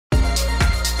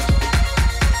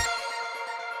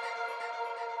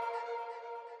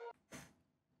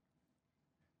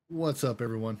What's up,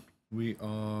 everyone? We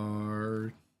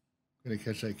are gonna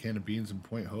catch that can of beans in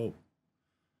Point Hope.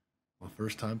 My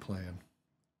first time playing.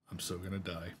 I'm so gonna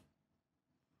die.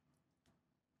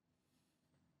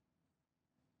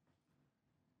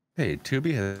 Hey,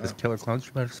 Tubi has killer clowns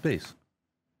from outer space.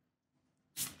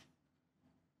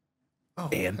 Oh,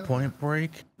 And hell Point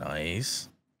Break. Nice.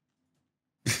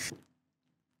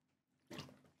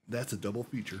 that's a double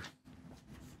feature.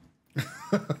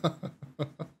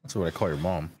 That's what I call your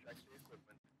mom.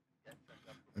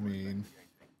 I mean,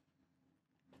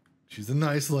 she's a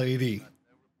nice lady.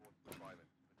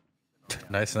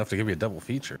 Nice enough to give you a double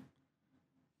feature.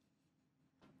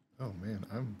 Oh man,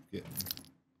 I'm getting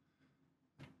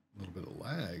a little bit of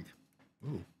lag.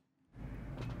 Ooh.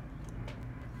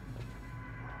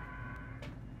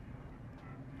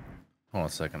 Hold on a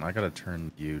second. I gotta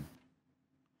turn you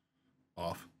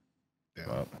Off. Down.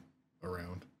 up,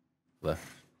 Around. left.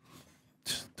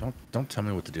 Don't tell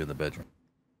me what to do in the bedroom.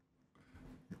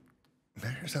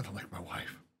 That sounded like my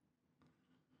wife.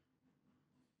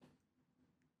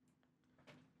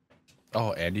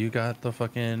 Oh, and you got the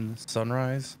fucking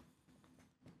sunrise?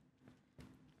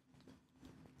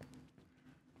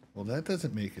 Well, that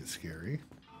doesn't make it scary.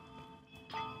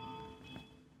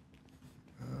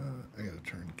 I gotta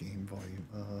turn game volume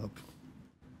up.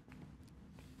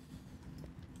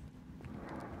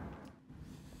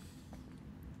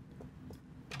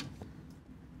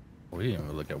 We didn't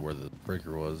even look at where the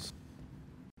breaker was.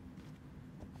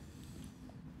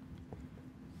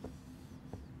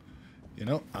 You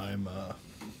know, I'm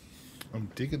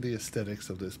digging the aesthetics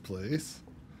of this place.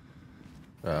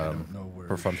 I don't know where.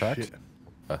 For fun fact,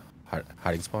 shit-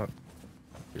 hiding spot.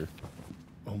 Here.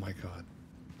 Oh my god.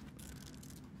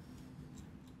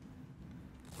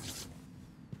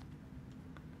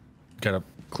 Gotta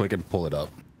click and pull it up,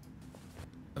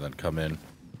 and then come in.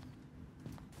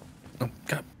 Oh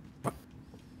God! Fuck.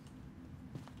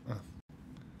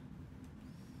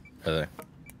 And then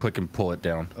click and pull it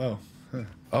down. Oh,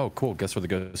 Oh, cool. Guess where the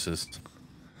ghost is?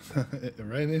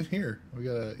 right in here. We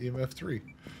got a EMF 3.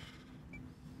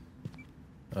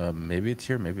 Maybe it's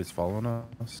here. Maybe it's following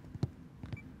us.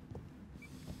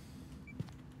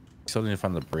 Still need to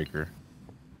find the breaker.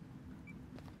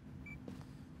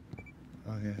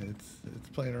 Oh yeah, it's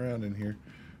playing around in here.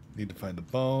 Need to find the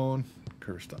bone.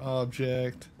 Cursed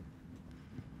object.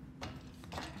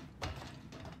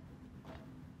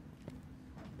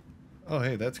 Oh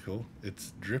hey, that's cool.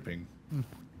 It's dripping.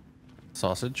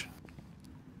 Sausage.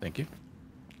 Thank you.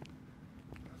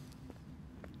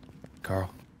 Carl.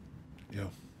 Yo.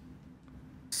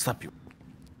 Slap you.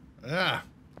 Ah!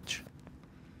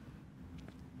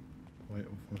 Wait,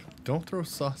 don't throw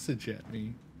sausage at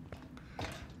me.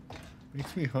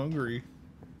 Makes me hungry.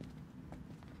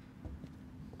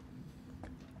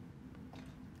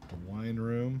 The wine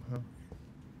room. Huh?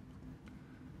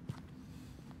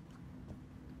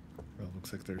 Well,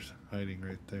 looks like there's hiding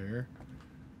right there.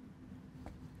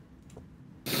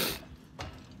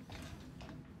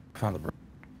 Found the breaker.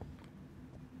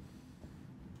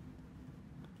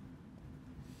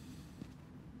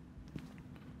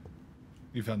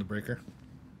 You found the breaker?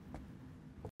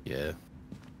 Yeah.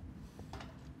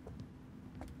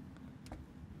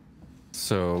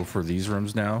 So for these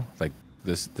rooms now, like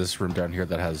this room down here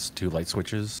that has 2 light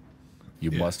switches,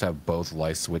 you must have both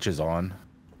light switches on,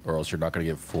 or else you're not gonna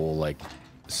get full like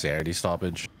sanity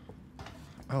stoppage.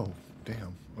 Oh,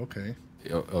 damn. Okay.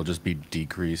 It'll just be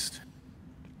decreased.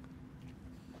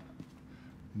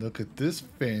 Look at this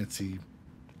fancy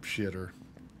shitter.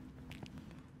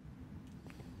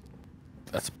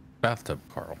 That's a bathtub,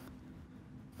 Carl.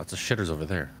 That's a shitters over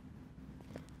there.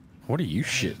 What are you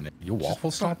shitting in? You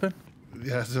waffle stomping?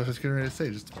 Yeah, that's what I was getting ready to say.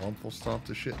 Just awful stomp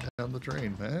the shit down the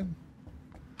drain, man.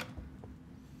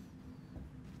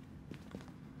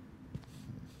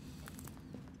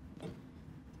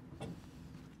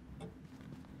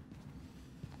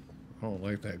 I don't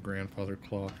like that grandfather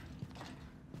clock.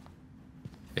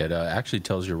 It actually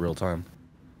tells you real time.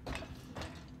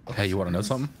 Oh, Hey, you want to know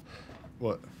something?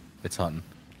 What? It's hunting.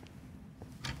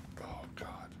 Oh, God.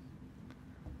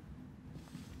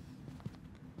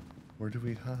 Where do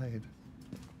we hide?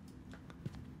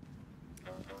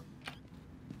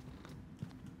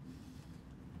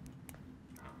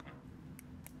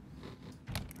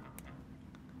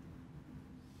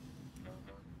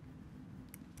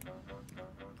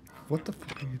 What the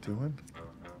fuck are you doing?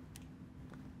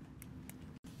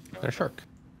 There's a shark.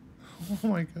 Oh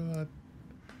my god.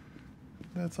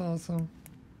 That's awesome.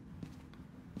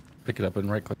 Pick it up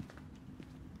and right click.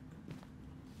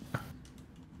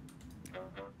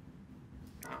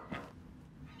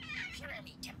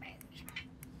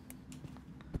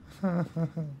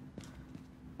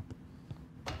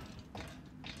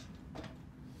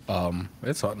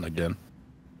 It's hunting again.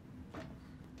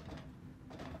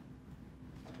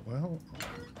 Well,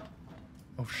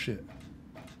 oh shit.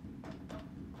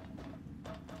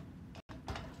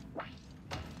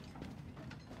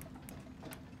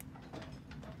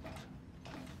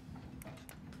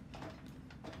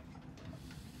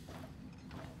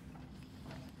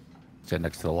 Stand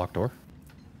next to the locked door.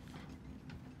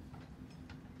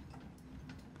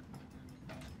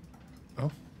 Oh.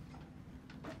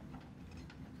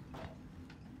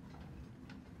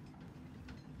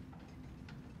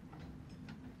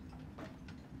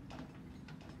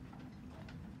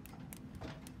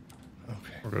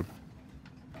 Okay. We're good.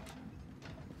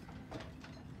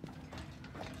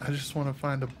 I just want to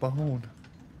find a bone.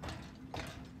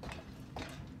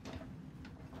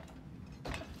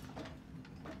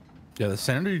 Yeah, the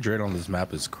sanity drain on this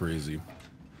map is crazy.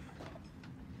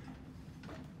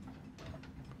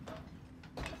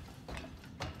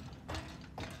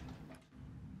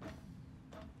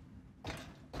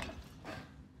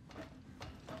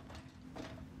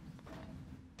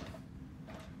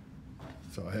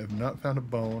 So I have not found a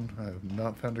bone. I have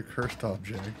not found a cursed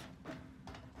object.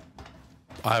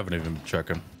 I haven't even been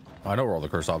checking. I know where all the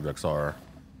cursed objects are.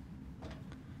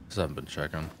 Just haven't been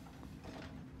checking.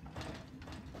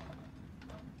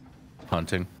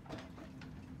 Hunting.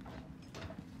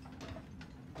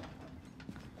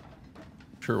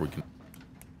 Sure, we can.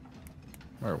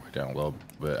 We're way down low,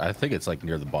 but I think it's like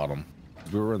near the bottom.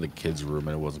 We were in the kids' room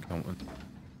and it wasn't coming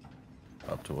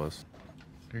up to us.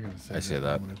 You're gonna say I say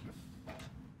that. I'm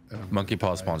Monkey paw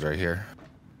gonna spawns right here.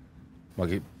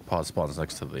 Monkey paw spawns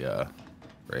next to the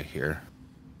right here.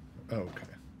 Okay.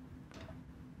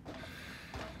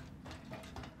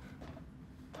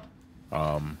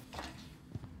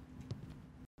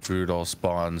 Food all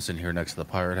spawns in here next to the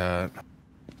pirate hat.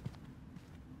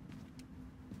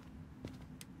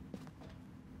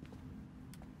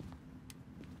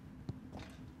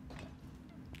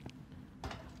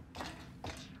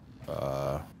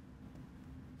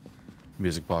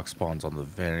 Music box spawns on the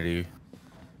vanity.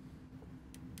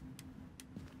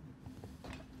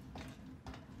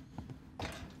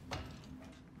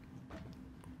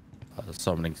 The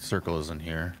summoning circle is in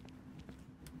here.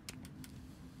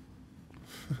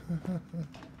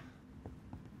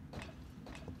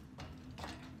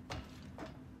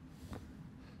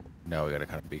 Now we gotta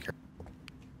kind of be careful.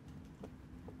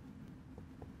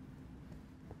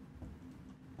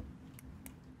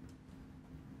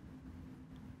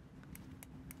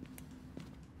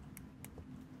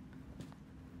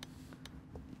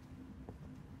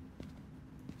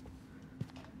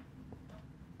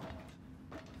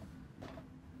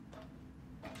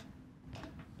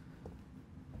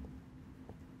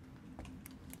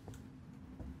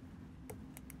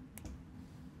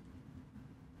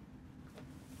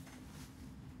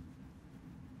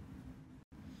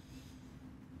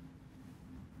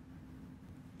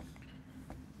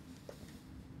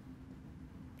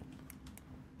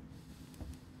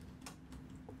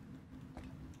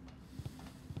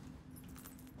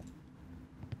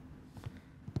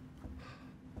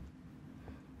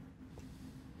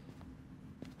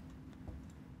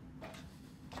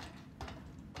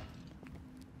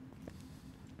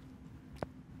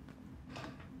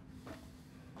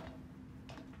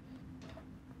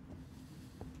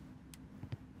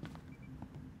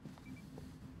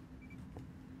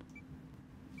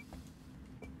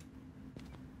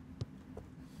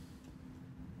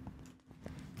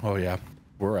 Oh yeah,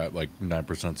 we're at like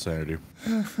 9% sanity.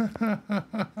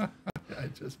 I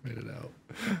just made it out.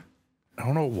 I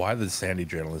don't know why the sanity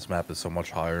drain on this map is so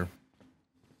much higher.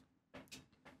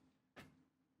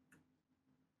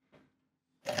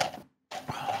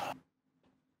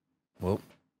 Well,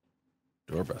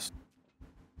 do our best.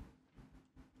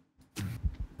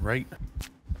 Right.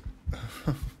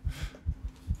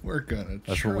 We're gonna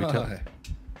That's try. what we tell.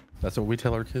 That's what we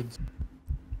tell our kids.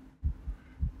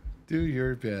 Do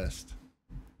your best.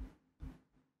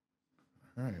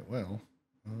 All right. Well,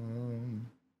 let's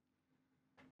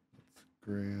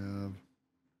grab.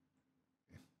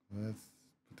 Let's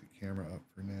put the camera up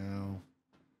for now.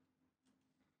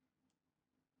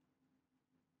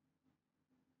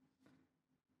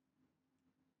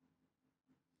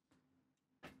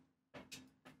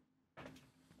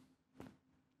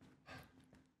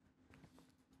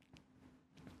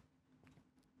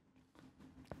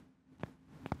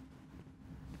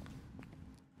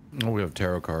 Oh, we have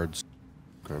tarot cards.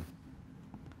 Okay.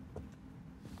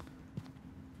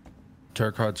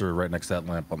 Tarot cards are right next to that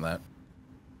lamp on that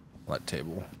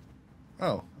table.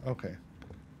 Oh, okay.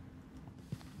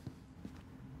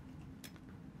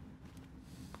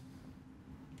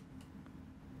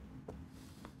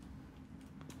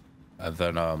 And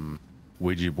then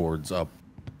Ouija boards up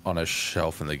on a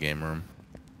shelf in the game room.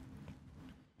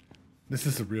 This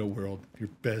is the real world. Your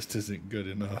best isn't good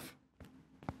enough.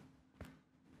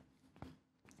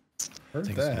 Heard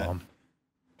Thanks, that. Mom.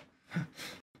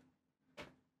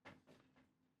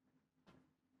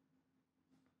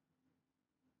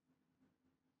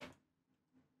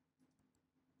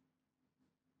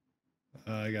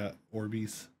 I got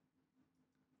Orbeez.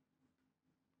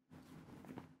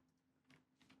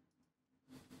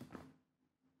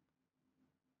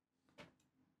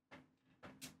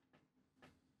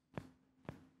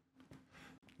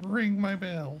 Ring my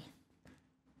bell.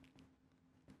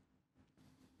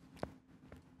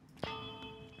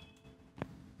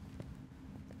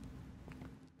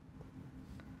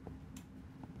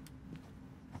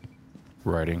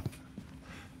 Writing.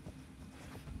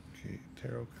 Okay,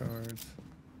 tarot cards.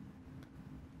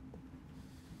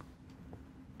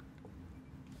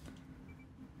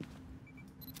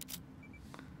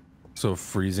 So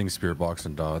freezing, spirit box,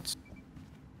 and dots.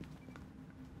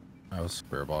 That was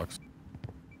spirit box.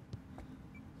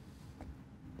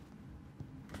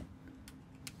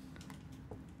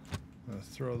 Let's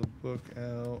throw the book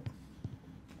out.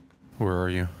 Where are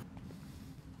you?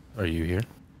 Are you here?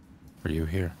 Are you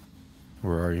here?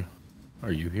 Where are you?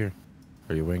 Are you here?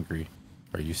 Are you angry?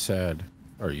 Are you sad?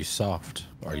 Are you soft?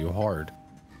 Are you hard?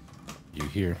 Are you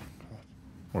here?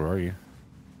 Where are you?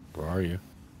 Where are you?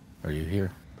 Are you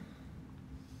here?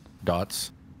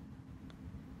 Dots.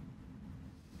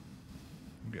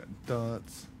 We got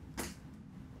dots.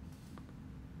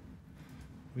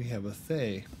 We have a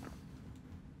Thay.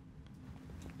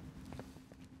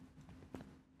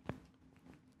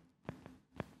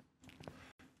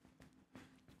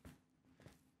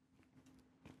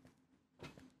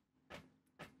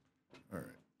 Alright.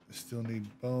 Still need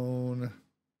bone.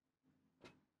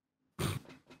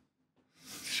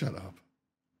 Shut up.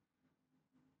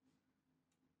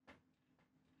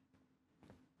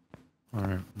 All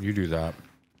right, you do that.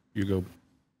 You go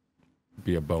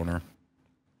be a boner.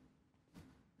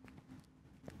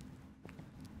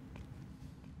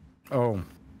 Oh,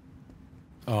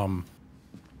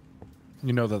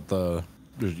 you know that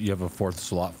you have a fourth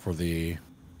slot for the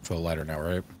lighter now,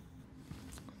 right?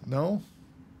 No?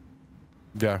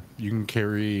 Yeah, you can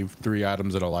carry 3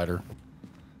 items in a lighter.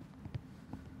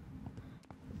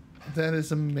 That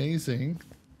is amazing.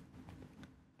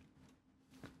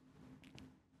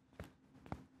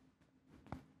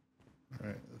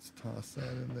 Alright, let's toss that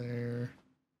in there.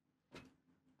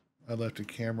 I left a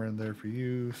camera in there for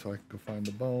you so I can go find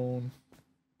the bone.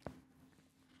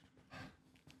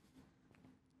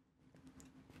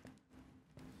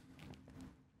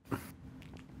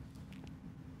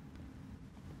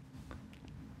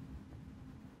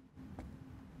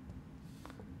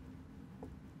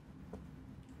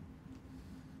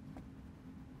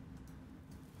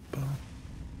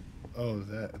 Oh,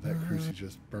 that cruci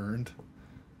just burned.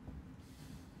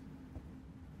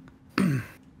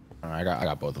 I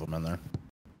got both of them in there.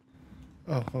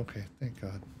 Oh, okay. Thank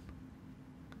God.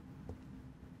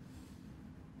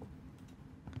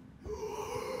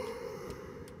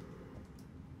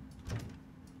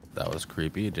 That was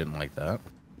creepy. Didn't like that.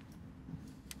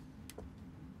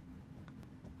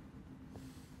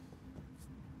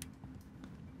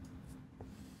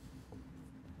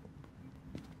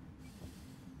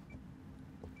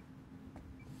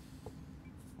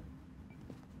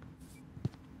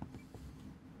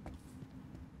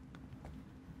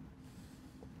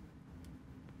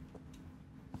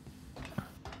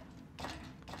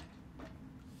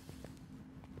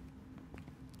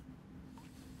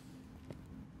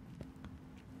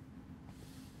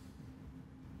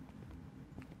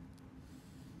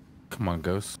 Come on,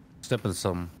 Ghost. Step in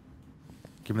some.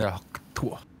 Give me that.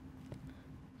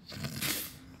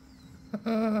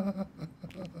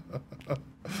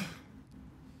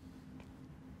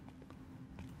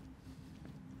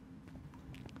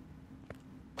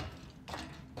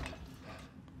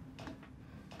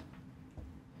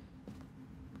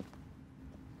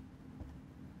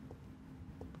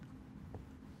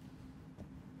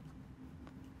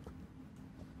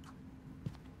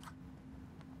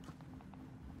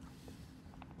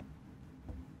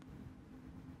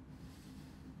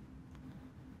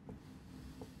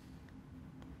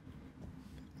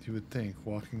 You would think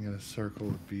walking in a circle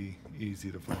would be easy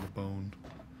to find a bone.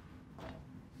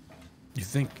 You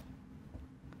think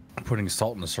putting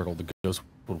salt in a circle, the ghost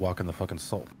would walk in the fucking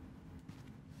salt?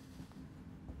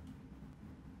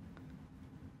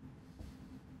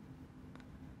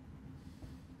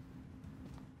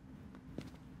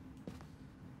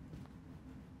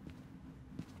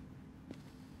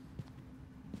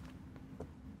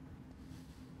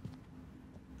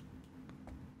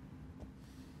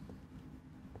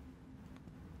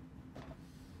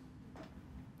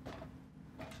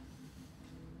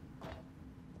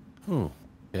 Oh,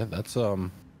 yeah, that's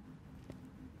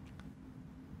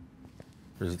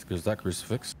there's that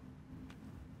crucifix.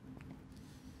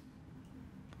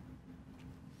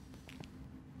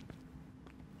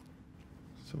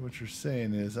 So what you're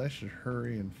saying is I should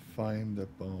hurry and find the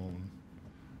bone.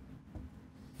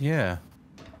 Yeah.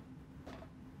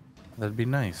 That'd be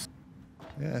nice.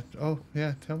 Yeah. Oh,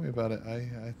 yeah. Tell me about it.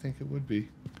 I think it would be.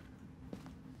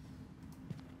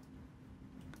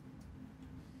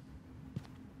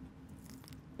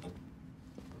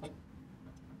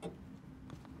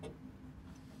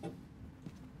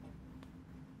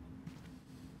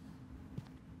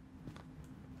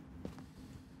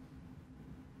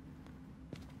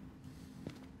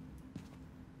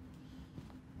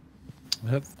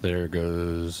 Yep, there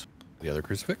goes the other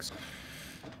crucifix.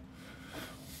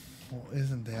 Well,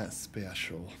 isn't that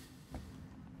special?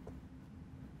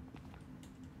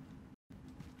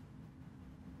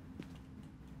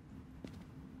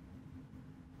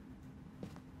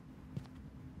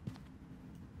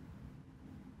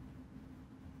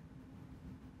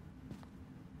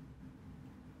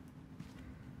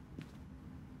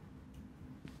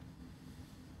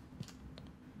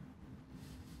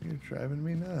 You're driving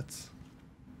me nuts.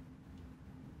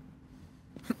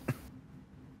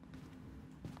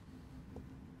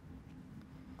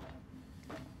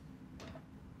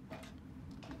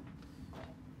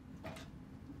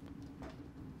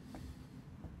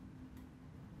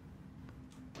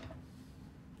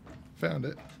 Found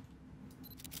it.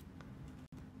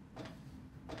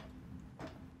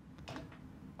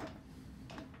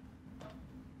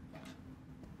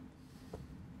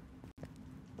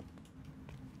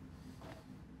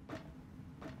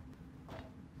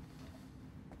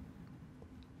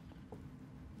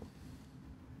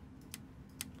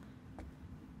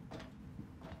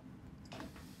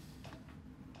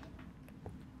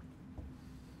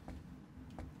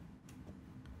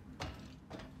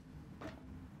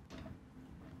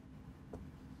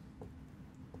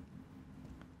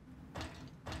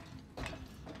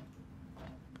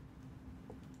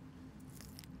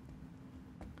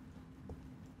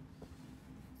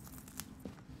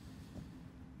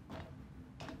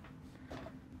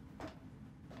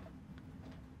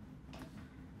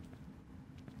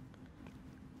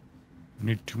 We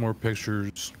need 2 more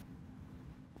pictures.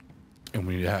 And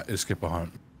we need to skip a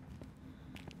hunt.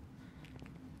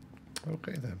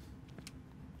 Okay, then.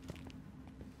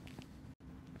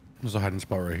 There's a hiding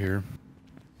spot right here.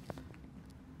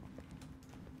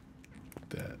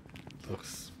 That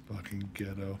looks fucking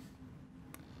ghetto.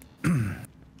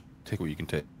 Take what you can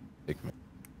take. Take me.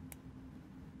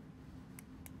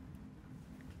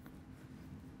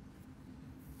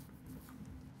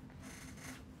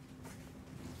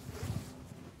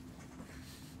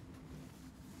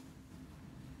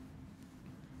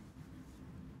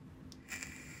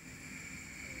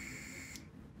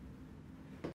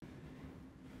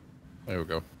 There we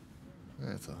go.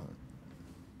 That's a hunt.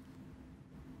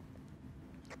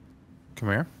 Come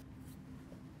here.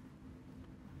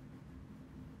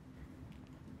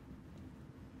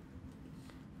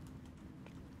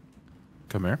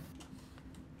 Come here.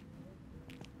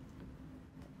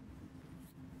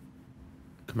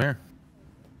 Come here.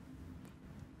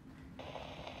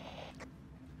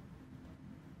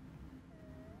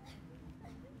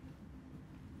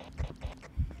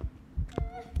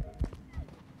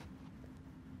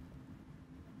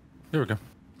 There we go.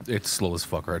 It's slow as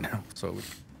fuck right now, so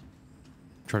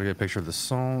try to get a picture of the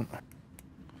salt.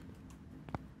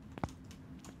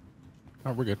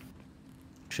 Oh, we're good.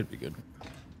 Should be good.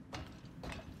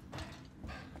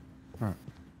 All right.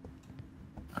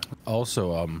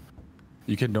 Also,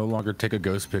 you can no longer take a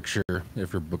ghost picture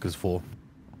if your book is full.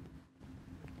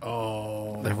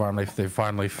 Oh, They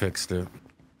finally fixed it.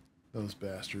 those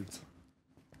bastards.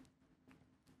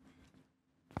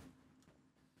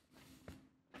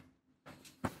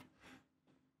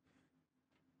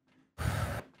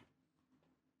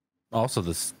 Also,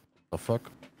 the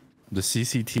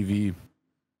CCTV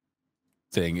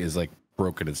thing is like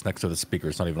broken. It's next to the speaker.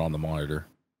 It's not even on the monitor.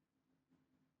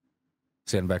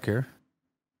 Stand back here.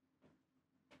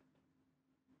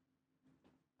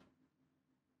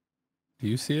 Do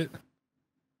you see it?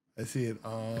 I see it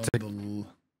on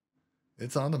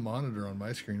it's on the monitor on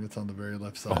my screen. It's on the very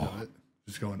left side of it.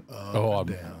 Just going up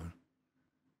and down.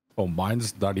 Oh,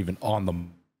 mine's not even on the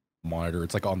monitor.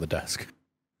 It's like on the desk.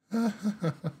 I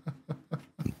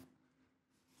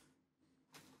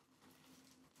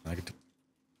get to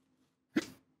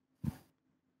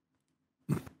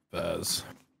Baz.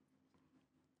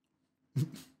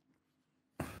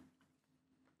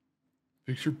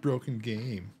 Fix your broken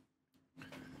game.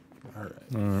 All right.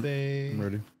 I'm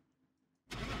ready.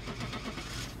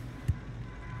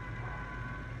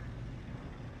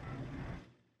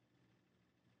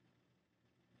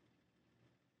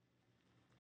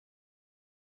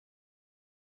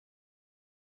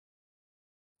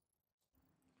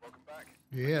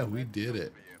 Yeah, we did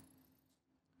it.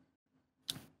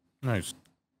 Nice.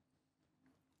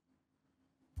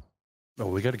 Oh,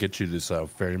 we got to get you this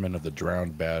Ferryman of the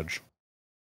Drowned badge.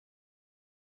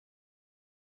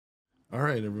 All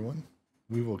right, everyone.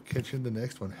 We will catch you in the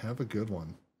next one. Have a good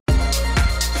one.